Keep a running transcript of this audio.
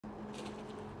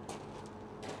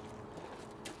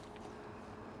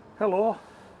Hello,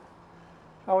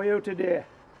 how are you today?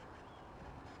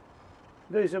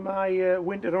 These are my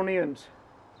winter onions.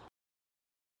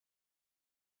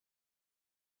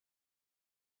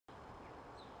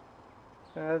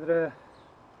 There are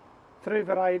 3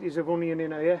 varieties of onion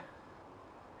in here.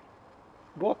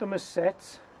 Bought them as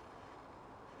sets,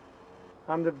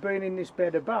 and they've been in this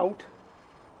bed about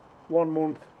 1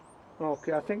 month.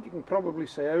 Okay, I think you can probably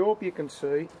see, I hope you can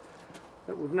see,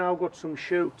 that we've now got some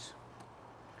shoots.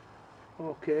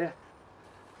 Okay,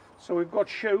 so we've got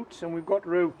shoots and we've got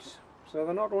roots. So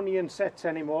they're not onion sets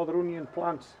anymore, they're onion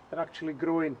plants. They're actually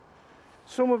growing.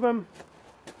 Some of them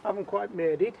haven't quite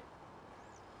made it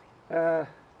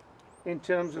in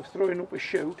terms of throwing up a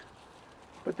shoot,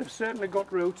 but they've certainly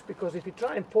got roots, because if you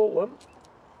try and pull them,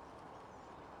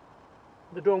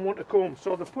 they don't want to come,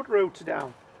 so they've put roots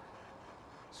down.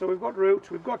 So we've got roots,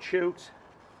 we've got shoots,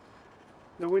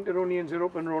 the winter onions are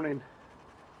up and running,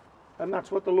 and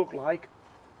that's what they look like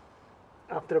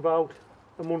after about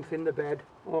a month in the bed.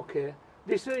 Okay,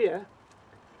 this here,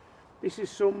 this is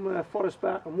some forest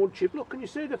bark and wood chip. Look, can you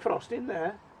see the frost in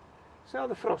there? See how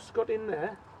the frost's got in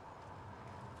there?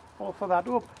 I'll offer that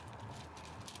up.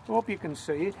 Hope you can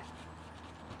see it.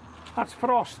 That's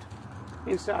frost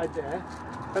inside there,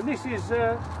 and this is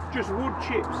just wood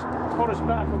chips, forest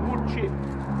bark and wood chip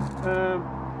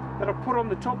that I've put on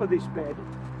the top of this bed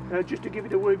just to give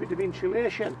it a wee bit of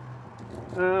insulation.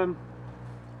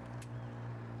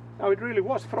 Now it really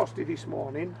was frosty this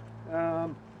morning, but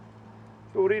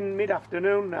we're in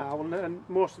mid-afternoon now, and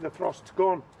most of the frost's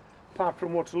gone, apart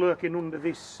from what's lurking under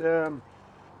this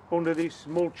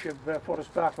mulch of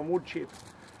forest bark and wood chip.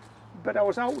 But I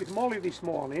was out with Molly this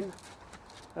morning,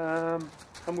 and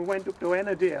we went up to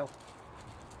Ennerdale,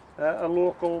 a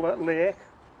local lake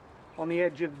on the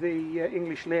edge of the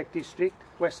English Lake District,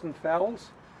 Western Fells,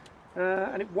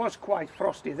 and it was quite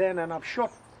frosty then, and I've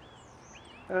shot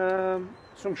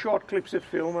some short clips of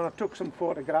film, and I took some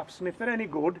photographs, and if they're any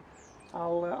good,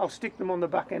 I'll stick them on the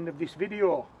back end of this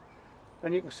video,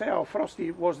 and you can see how frosty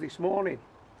it was this morning.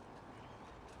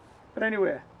 But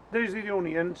anyway, these are the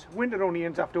onions, winter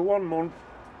onions after 1 month.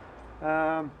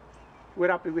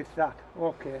 We're happy with that.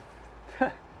 Okay.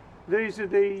 These are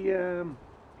the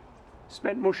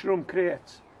spent mushroom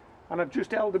crates, and I've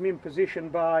just held them in position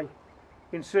by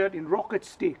inserting rocket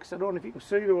sticks. I don't know if you can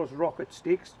see those rocket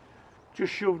sticks,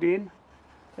 just shoved in,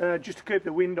 just to keep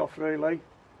the wind off really.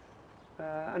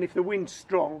 And if the wind's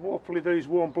strong, hopefully these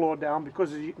won't blow down,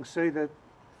 because as you can see they're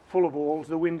full of holes,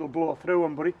 the wind will blow through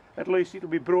them, but at least it'll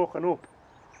be broken up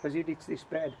as it hits this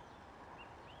bed.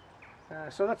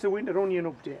 So that's a winter onion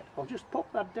update. I'll just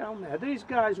pop that down there. These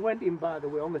guys went in, by the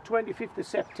way, on the 25th of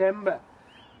September,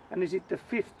 and is it the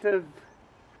 5th of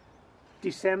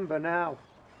December now?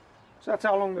 So that's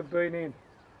how long they've been in.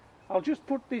 I'll just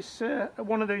put this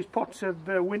one of these pots of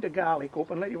winter garlic up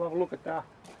and let you have a look at that.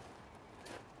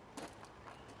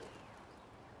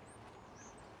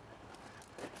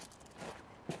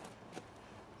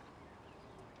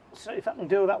 See if I can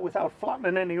do that without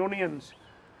flattening any onions.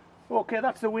 Okay,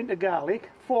 that's the winter garlic,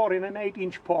 4 in an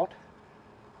 8-inch pot.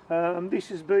 This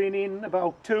has been in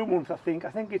about 2 months, I think.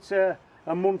 I think it's a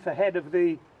month ahead of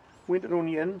the winter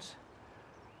onions.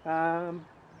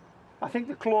 I think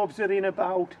the cloves are in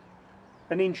about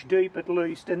 1 inch deep at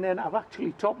least, and then I've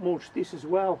actually top mulched this as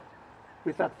well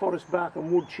with that forest bark and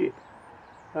wood chip,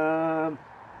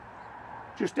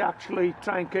 just to actually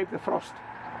try and keep the frost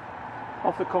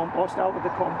off the compost, out of the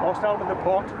compost, out of the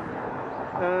pot.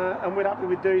 And we're happy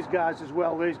with these guys as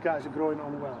well. These guys are growing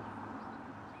on well.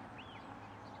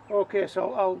 Okay,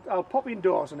 so I'll pop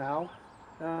indoors now.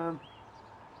 I'll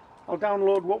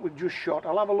download what we've just shot.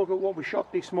 I'll have a look at what we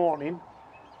shot this morning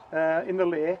in the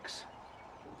lakes,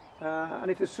 and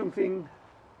if there's something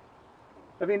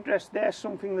of interest there,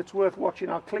 something that's worth watching,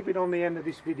 I'll clip it on the end of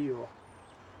this video.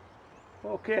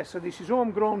 Okay, so this is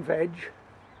Home Grown Veg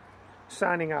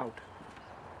signing out.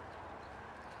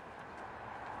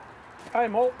 Hi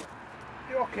Mo,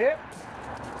 you okay?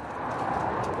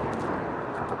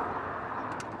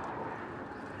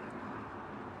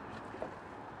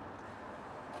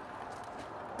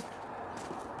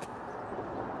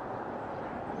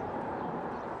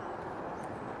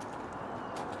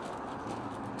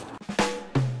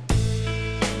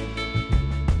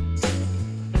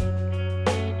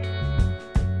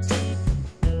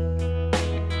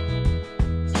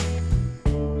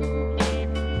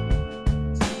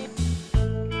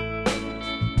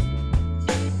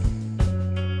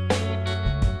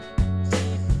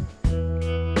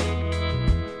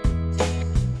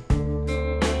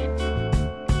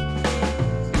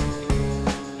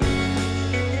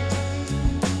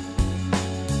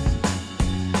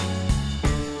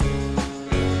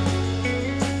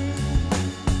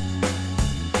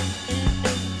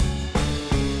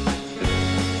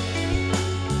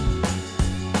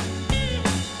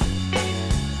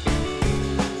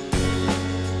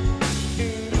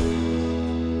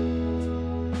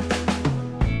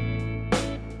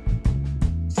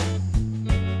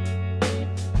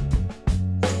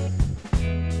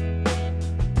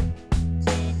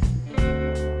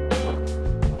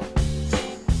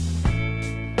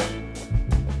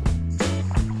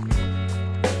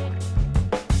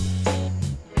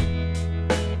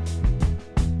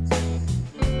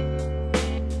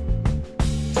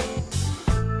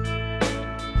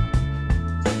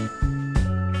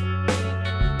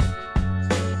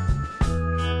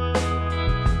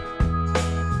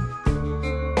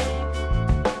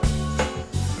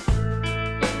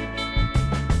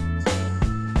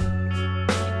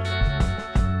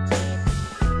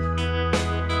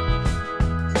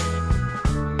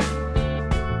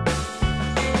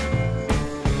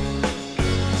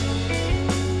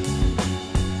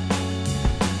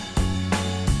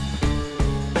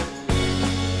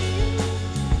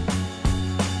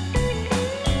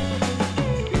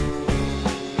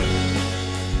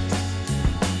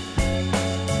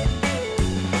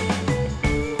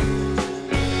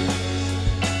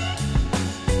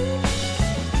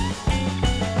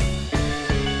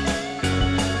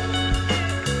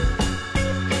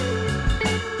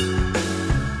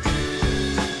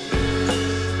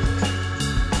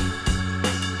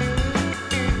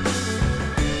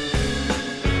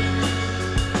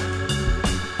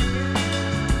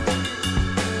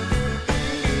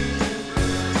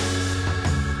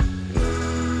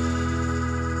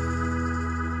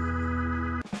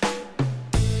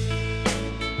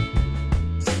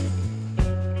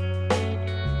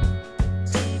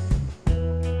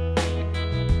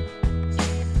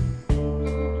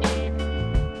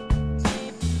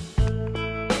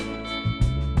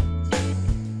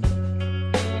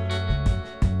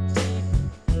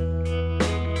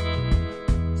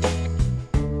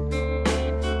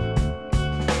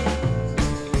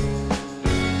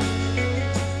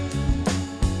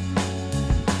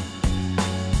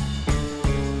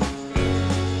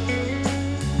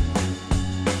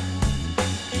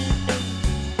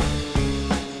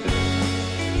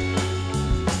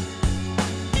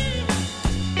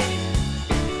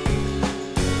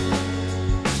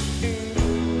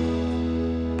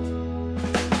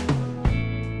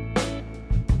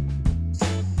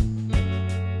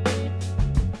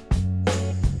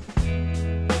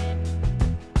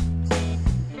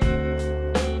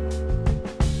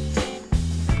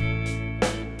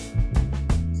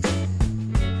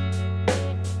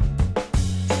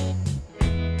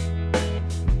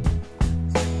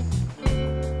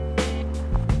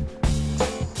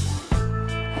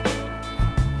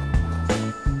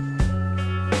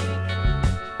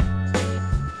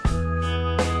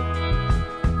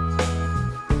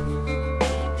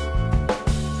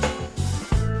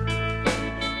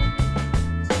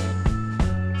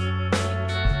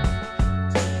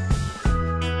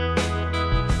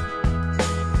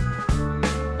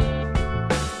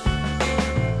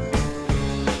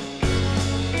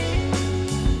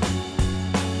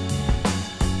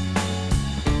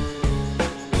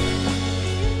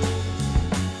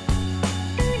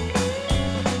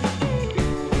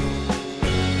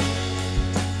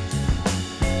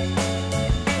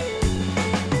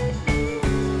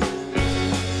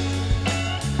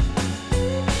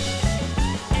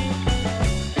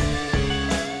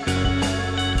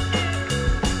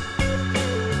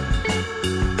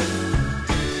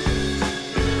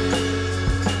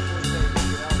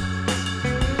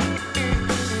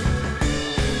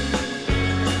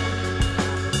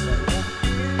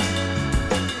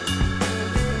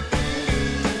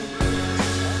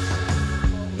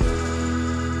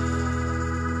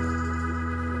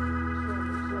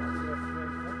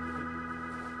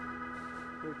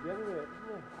 Regenerate,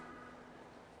 isn't it?